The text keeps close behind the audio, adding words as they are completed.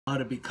how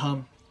to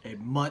become a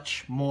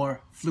much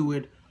more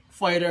fluid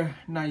fighter.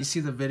 Now you see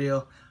the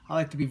video. I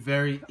like to be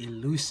very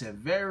elusive,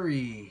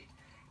 very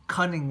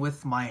cunning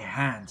with my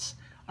hands.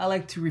 I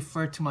like to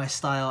refer to my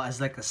style as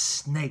like a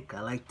snake.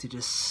 I like to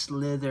just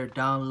slither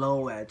down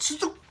low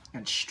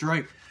and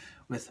strike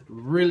with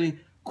really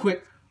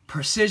quick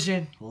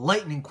precision,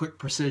 lightning quick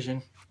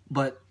precision.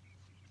 But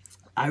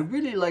I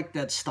really like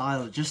that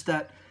style, just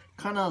that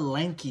kind of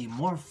lanky,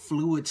 more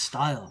fluid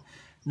style.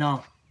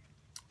 Now,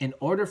 in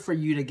order for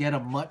you to get a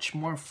much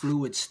more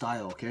fluid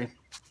style, okay,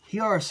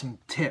 here are some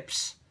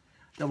tips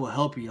that will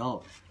help you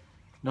out.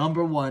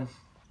 Number one,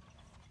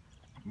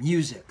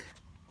 music.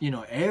 You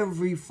know,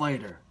 every great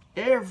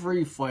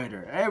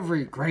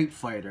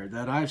fighter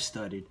that I've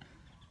studied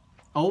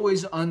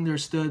always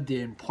understood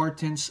the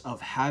importance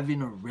of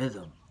having a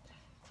rhythm.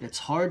 It's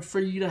hard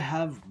for you to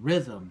have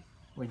rhythm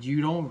when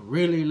you don't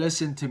really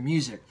listen to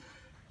music.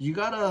 You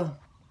gotta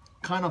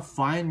kind of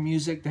find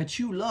music that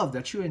you love,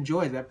 that you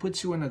enjoy, that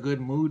puts you in a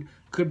good mood.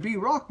 Could be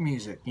rock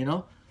music, you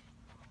know?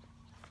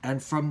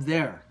 And from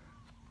there,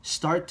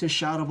 start to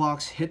shadow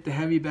box, hit the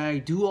heavy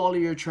bag, do all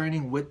of your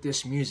training with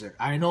this music.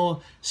 I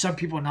know some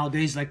people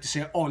nowadays like to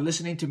say, oh,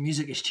 listening to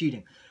music is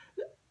cheating.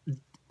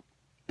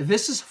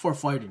 This is for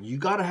fighting. You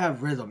gotta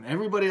have rhythm.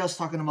 Everybody else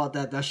talking about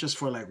that, that's just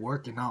for like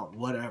working out,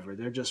 whatever.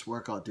 They're just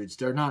workout dudes.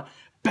 They're not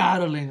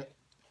battling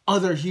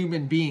other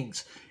human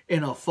beings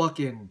in a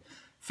fucking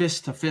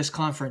fist-to-fist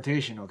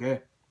confrontation,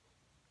 okay?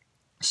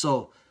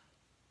 So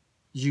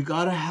you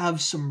gotta have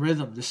some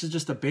rhythm. This is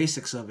just the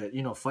basics of it.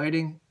 You know,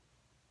 fighting,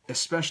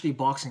 especially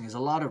boxing, is a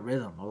lot of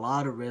rhythm.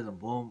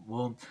 Boom,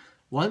 boom.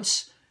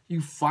 Once you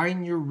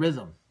find your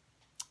rhythm,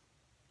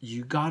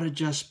 you gotta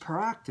just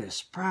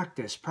practice.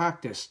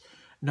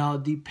 Now,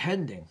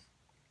 depending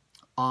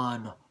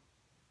on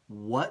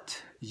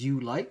what you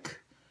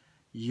like,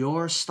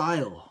 your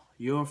style,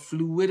 your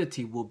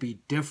fluidity will be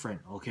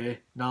different, okay?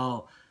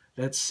 Now,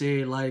 let's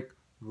say like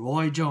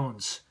Roy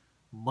Jones,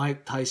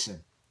 Mike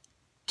Tyson.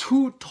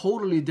 Two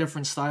totally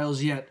different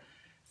styles, yet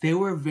they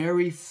were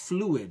very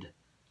fluid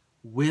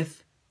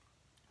with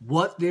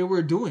what they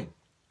were doing.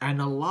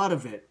 And a lot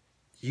of it,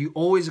 you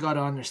always got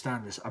to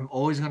understand this. I'm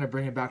always going to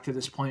bring it back to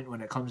this point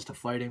when it comes to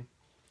fighting.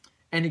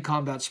 Any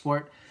combat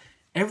sport,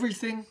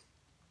 everything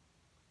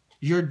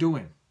you're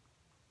doing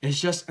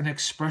is just an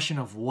expression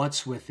of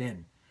what's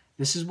within.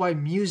 This is why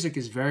music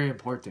is very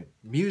important.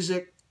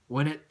 Music,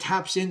 when it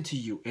taps into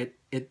you,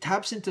 it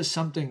taps into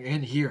something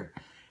in here.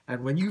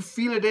 And when you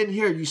feel it in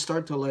here, you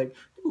start to like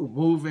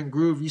move and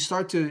groove. It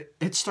starts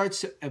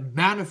to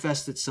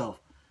manifest itself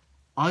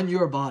on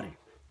your body.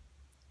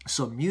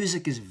 So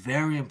music is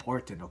very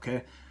important,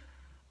 okay?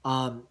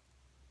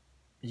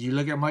 You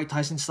look at Mike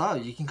Tyson's style,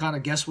 you can kind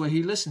of guess what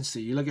he listens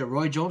to. You look at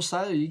Roy Jones'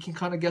 style, you can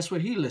kind of guess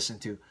what he listened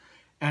to.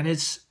 And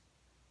it's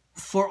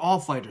for all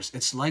fighters.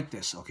 It's like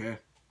this, okay?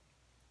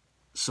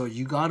 So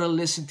you gotta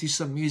listen to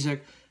some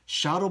music.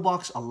 Shadow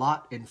box a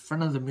lot in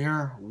front of the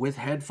mirror with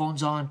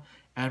headphones on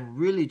and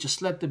really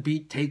just let the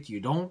beat take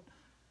you. Don't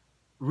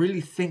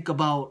really think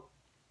about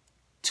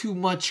too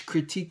much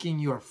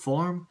critiquing your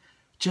form.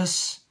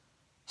 Just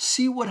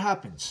see what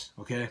happens,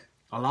 okay?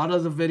 A lot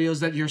of the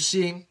videos that you're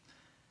seeing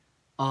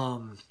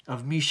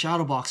of me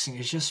shadowboxing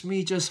is just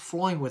me just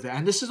flowing with it.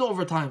 And this is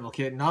over time,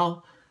 okay?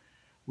 Now,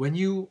 when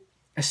you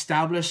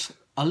establish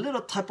a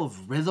little type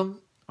of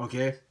rhythm,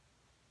 okay,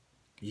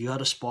 you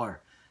gotta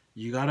spar.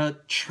 You gotta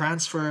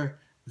transfer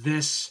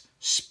this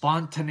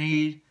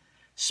spontaneous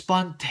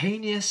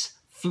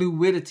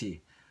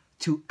fluidity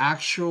to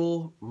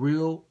actual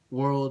real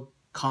world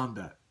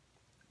combat.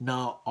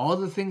 Now, all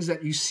the things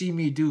that you see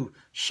me do,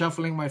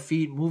 shuffling my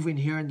feet, moving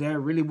here and there,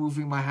 really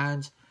moving my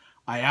hands,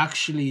 I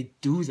actually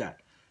do that.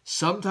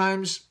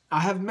 Sometimes I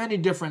have many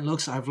different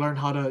looks. I've learned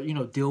how to, you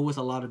know, deal with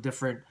a lot of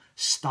different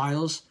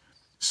styles.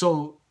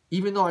 So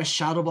even though I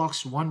shadow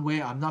box one way,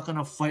 I'm not going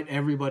to fight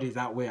everybody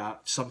that way.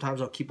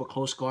 Sometimes I'll keep a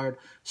close guard.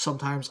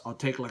 Sometimes I'll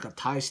take like a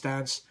tie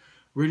stance,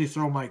 really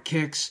throw my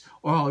kicks,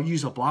 or I'll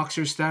use a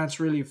boxer stance,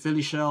 really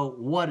Philly shell,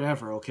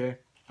 whatever, okay?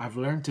 I've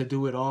learned to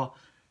do it all.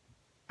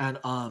 And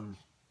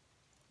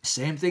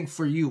same thing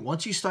for you.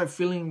 Once you start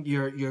feeling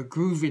your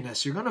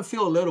grooviness, you're going to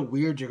feel a little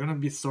weird. You're going to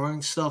be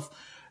throwing stuff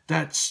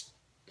that's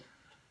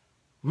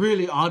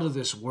really out of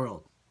this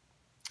world.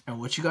 And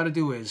what you got to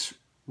do is,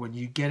 when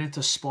you get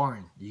into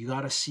sparring, you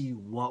got to see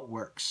what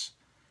works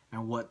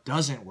and what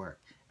doesn't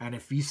work. And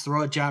if you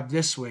throw a jab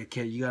this way,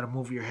 kid, you got to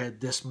move your head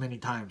this many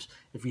times.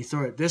 If you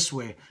throw it this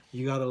way,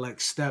 you got to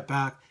like step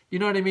back. You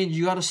know what I mean?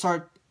 You got to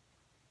start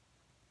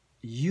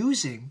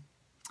using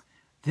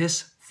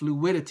this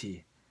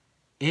fluidity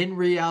in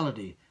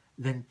reality,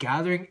 then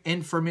gathering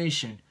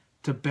information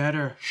to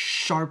better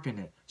sharpen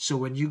it. So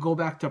when you go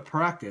back to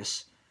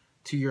practice,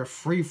 to your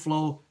free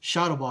flow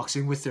shadow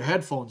boxing with your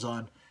headphones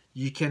on,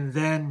 you can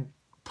then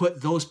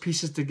put those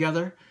pieces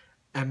together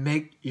and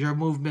make your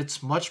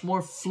movements much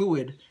more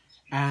fluid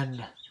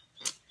and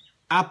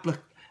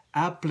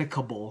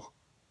applicable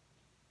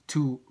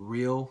to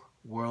real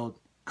world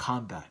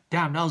combat.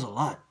 Damn, that was a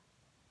lot.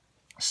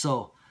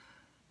 So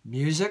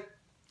music,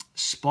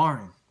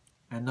 sparring,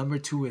 And number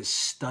two is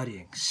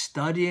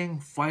studying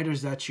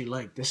fighters that you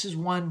like. This is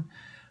one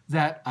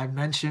that I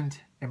mentioned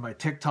in my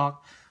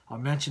TikTok. I'll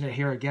mention it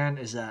here again,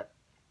 is that,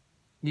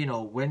 you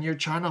know, when you're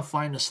trying to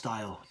find a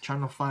style,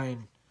 trying to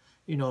find,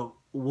 you know,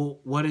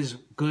 what is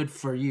good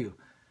for you,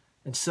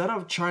 instead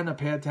of trying to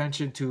pay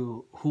attention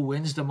to who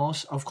wins the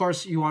most, of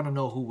course you want to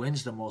know who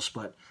wins the most,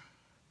 but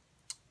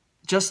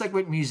just like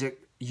with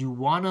music, you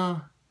want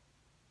to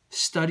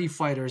study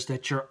fighters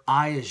that your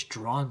eye is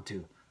drawn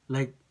to.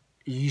 Like,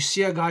 you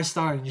see a guy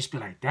style and you just be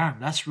like, damn,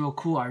 that's real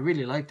cool, I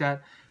really like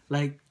that.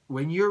 Like,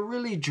 when you're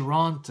really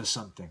drawn to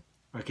something,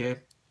 okay,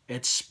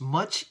 it's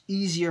much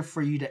easier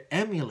for you to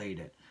emulate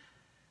it.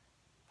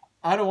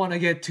 I don't want to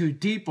get too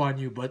deep on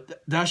you,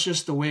 but that's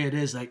just the way it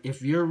is. Like,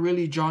 if you're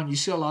really drawn, you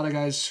see a lot of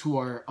guys who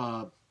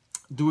are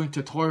doing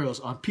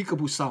tutorials on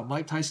peekaboo style,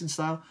 Mike Tyson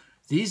style.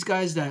 These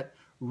guys that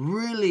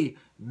really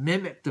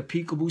mimic the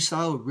peekaboo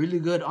style really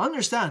good,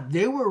 understand,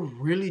 they were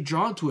really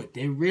drawn to it.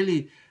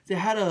 They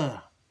had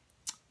a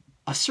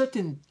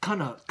certain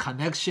kind of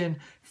connection,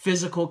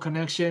 physical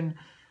connection,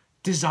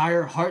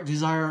 desire, heart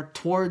desire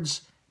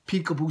towards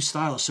peekaboo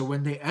style. So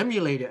when they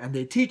emulate it and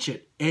they teach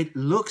it, it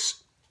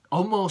looks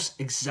almost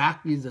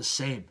exactly the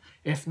same,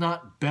 if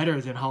not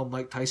better than how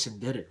Mike Tyson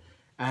did it.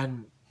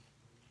 And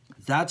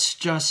that's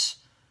just,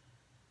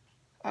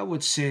 I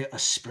would say, a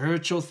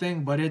spiritual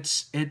thing, but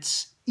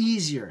it's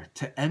easier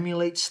to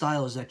emulate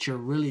styles that you're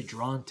really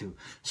drawn to.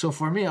 So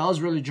for me, I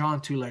was really drawn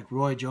to like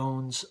Roy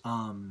Jones,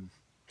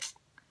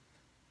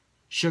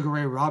 Sugar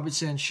Ray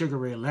Robinson, Sugar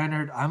Ray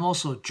Leonard. I'm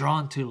also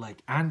drawn to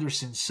like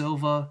Anderson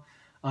Silva,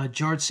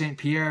 George St.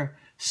 Pierre,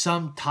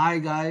 some Thai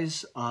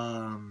guys.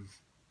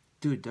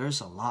 Dude, there's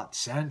a lot.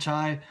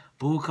 Sanchai,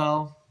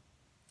 Bukal.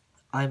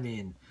 I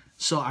mean,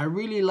 so I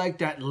really like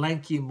that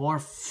lanky, more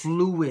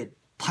fluid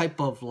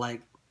type of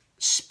like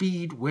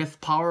speed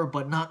with power,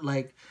 but not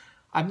like,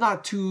 I'm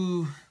not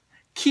too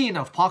keen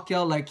of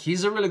Pacquiao. Like,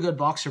 he's a really good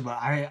boxer, but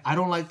I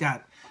don't like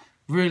that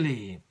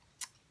really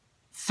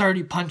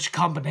 30 punch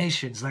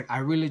combinations. Like, I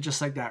really just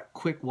like that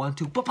quick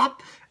 1-2 pop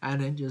pop,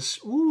 and then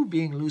just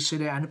being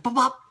lucid and pop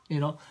pop,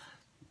 you know.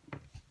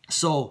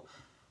 So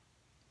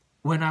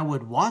when I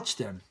would watch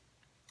them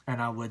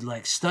and I would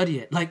like study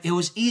it, like, it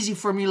was easy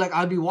for me. Like,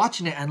 I'd be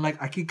watching it and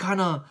like I could kind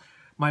of,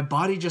 my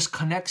body just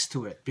connects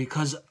to it,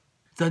 because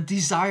the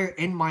desire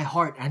in my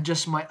heart and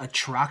just my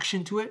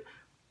attraction to it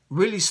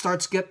really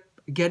starts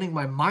getting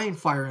my mind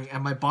firing,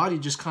 and my body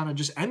just kind of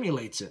just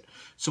emulates it.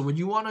 So when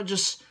you want to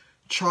just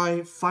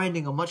try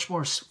finding a much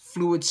more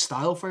fluid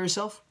style for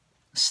yourself,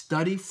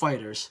 study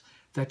fighters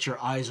that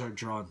your eyes are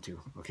drawn to,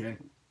 okay?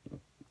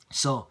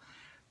 So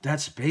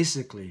that's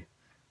basically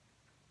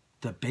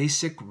the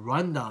basic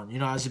rundown. You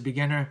know, as a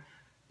beginner,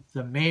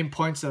 the main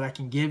points that I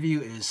can give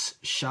you is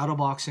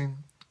shadowboxing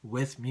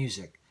with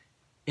music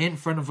in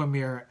front of a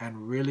mirror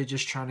and really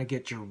just trying to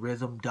get your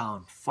rhythm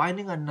down.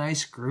 Finding a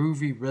nice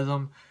groovy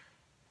rhythm.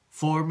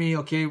 For me,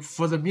 okay,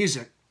 for the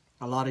music,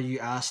 a lot of you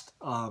asked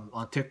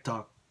on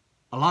TikTok,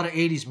 a lot of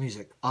 80s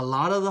music. A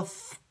lot of the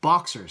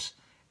boxers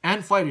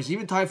and fighters,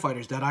 even Thai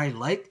fighters that I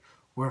like,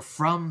 were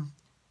from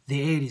the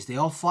 80s. They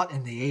all fought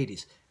in the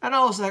 80s. And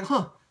I was like,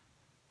 huh.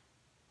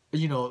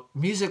 You know,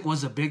 music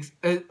was a big...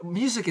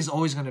 music is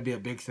always going to be a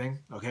big thing,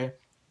 okay?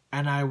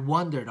 And I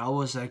wondered, I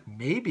was like,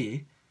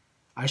 maybe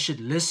I should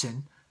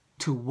listen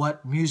to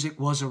what music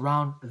was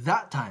around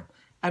that time.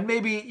 And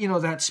maybe, you know,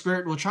 that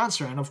spirit will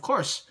transfer. And of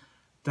course,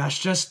 that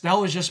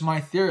was just my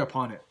theory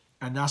upon it.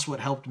 And that's what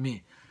helped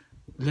me.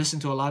 Listen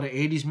to a lot of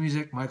 80s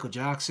music, Michael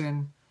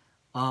Jackson.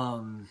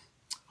 I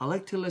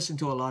like to listen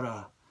to a lot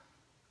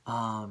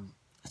of,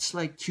 it's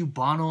like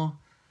Cubano,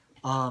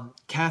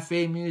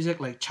 cafe music,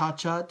 like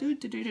cha-cha, do.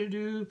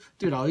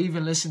 Dude, I'll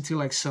even listen to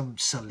like some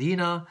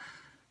Selena,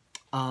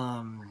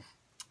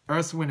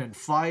 Earth, Wind and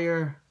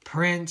Fire,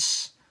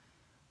 Prince,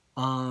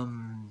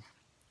 damn,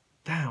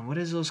 what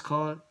is those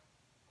called?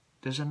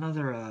 There's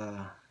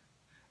another,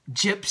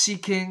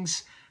 Gypsy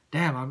Kings.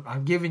 Damn,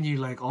 I'm giving you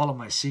like all of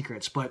my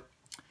secrets. But,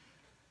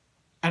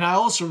 and I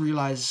also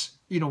realize,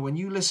 you know, when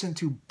you listen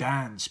to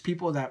bands,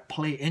 people that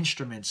play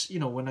instruments, you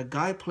know, when a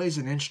guy plays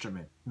an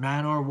instrument,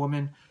 man or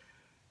woman,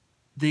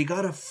 they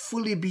gotta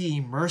fully be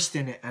immersed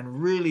in it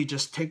and really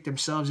just take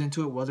themselves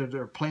into it, whether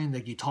they're playing the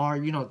guitar.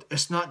 You know,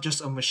 it's not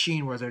just a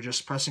machine where they're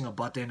just pressing a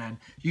button and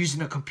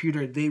using a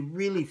computer. They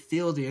really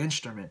feel the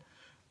instrument.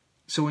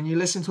 So when you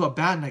listen to a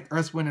band like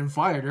Earth, Wind and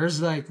Fire,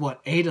 there's like,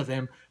 what, 8 of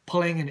them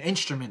playing an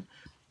instrument.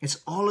 It's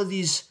all of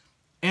these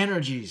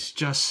energies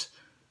just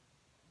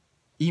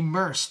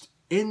immersed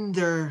in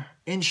their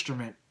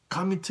instrument,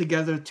 coming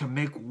together to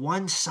make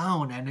one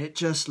sound, and it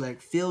just like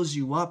fills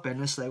you up,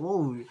 and it's like,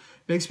 whoa,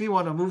 makes me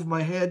want to move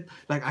my head.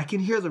 Like, I can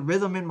hear the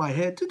rhythm in my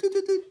head,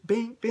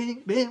 bing,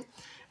 bing, bing,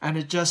 and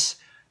it just,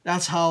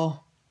 that's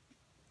how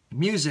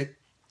music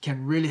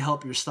can really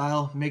help your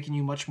style, making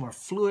you much more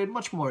fluid,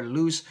 much more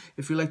loose.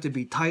 If you like to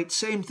be tight,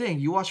 same thing.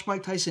 You watch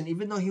Mike Tyson,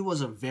 even though he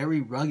was a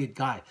very rugged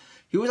guy,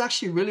 he was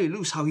actually really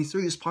loose, how he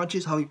threw his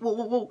punches, how he,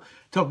 whoa,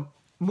 to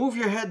move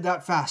your head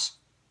that fast.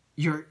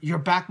 Your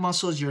back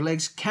muscles, your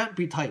legs can't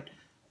be tight,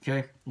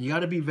 okay? You got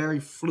to be very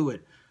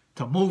fluid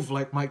to move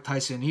like Mike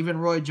Tyson. Even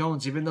Roy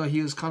Jones, even though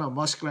he was kind of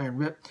muscular and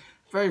ripped,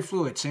 very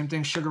fluid. Same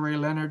thing, Sugar Ray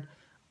Leonard.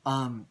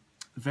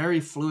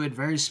 Very fluid,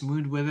 very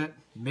smooth with it.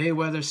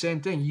 Mayweather,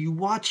 same thing. You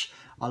watch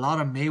a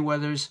lot of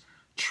Mayweather's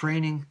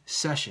training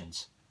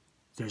sessions.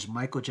 There's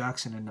Michael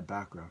Jackson in the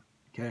background.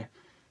 Okay,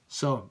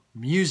 so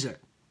music.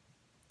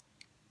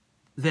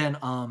 Then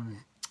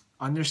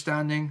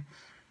understanding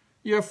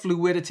your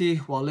fluidity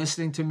while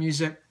listening to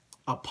music,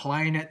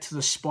 applying it to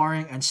the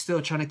sparring, and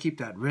still trying to keep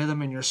that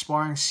rhythm in your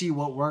sparring. See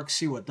what works,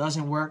 see what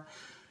doesn't work.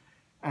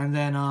 And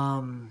then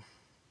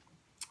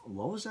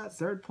what was that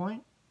third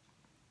point?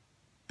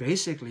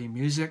 Basically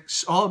music,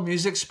 all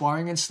music,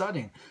 sparring, and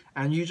studying.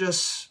 And you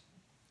just,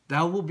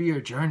 that will be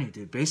your journey,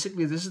 dude.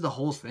 Basically, this is the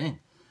whole thing.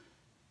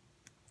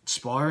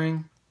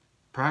 Sparring,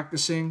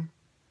 practicing,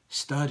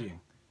 studying.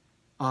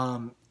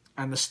 And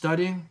the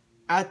studying,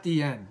 at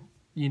the end,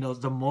 you know,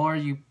 the more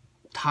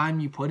time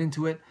you put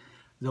into it,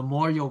 the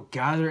more you'll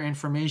gather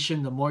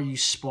information. The more you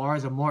spar,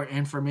 the more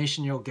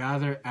information you'll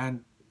gather.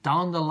 And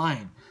down the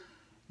line,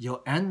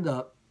 you'll end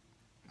up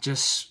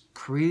just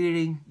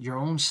creating your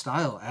own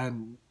style.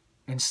 And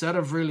instead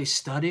of really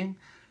studying,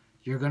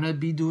 you're going to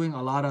be doing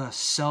a lot of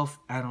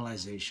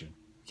self-analyzation.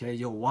 Okay,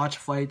 you'll watch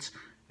fights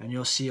and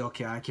you'll see,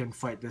 okay, I can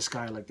fight this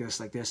guy like this,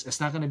 like this. It's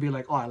not going to be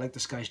like, oh, I like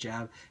this guy's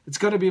jab. It's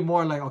going to be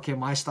more like, okay,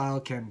 my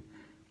style can,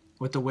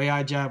 with the way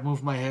I jab,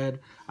 move my head,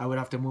 I would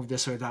have to move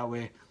this or that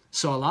way.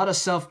 So a lot of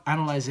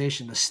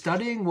self-analyzation. The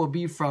studying will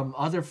be from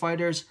other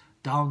fighters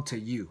down to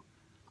you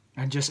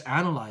and just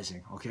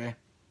analyzing, okay?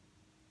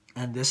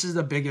 And this is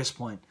the biggest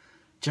point.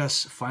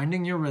 Just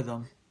finding your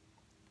rhythm,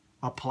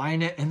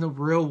 applying it in the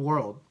real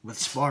world with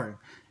sparring,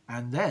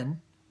 and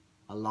then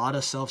a lot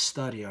of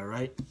self-study, all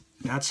right?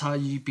 That's how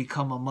you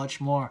become a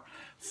much more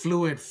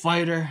fluid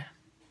fighter.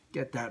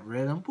 Get that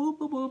rhythm, boop,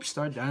 boop, boop,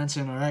 start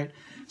dancing, all right?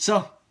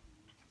 So,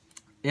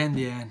 in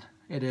the end,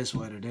 it is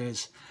what it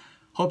is.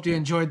 Hope you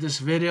enjoyed this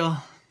video.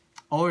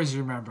 Always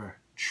remember,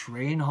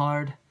 train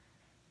hard,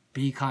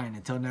 be kind.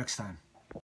 Until next time.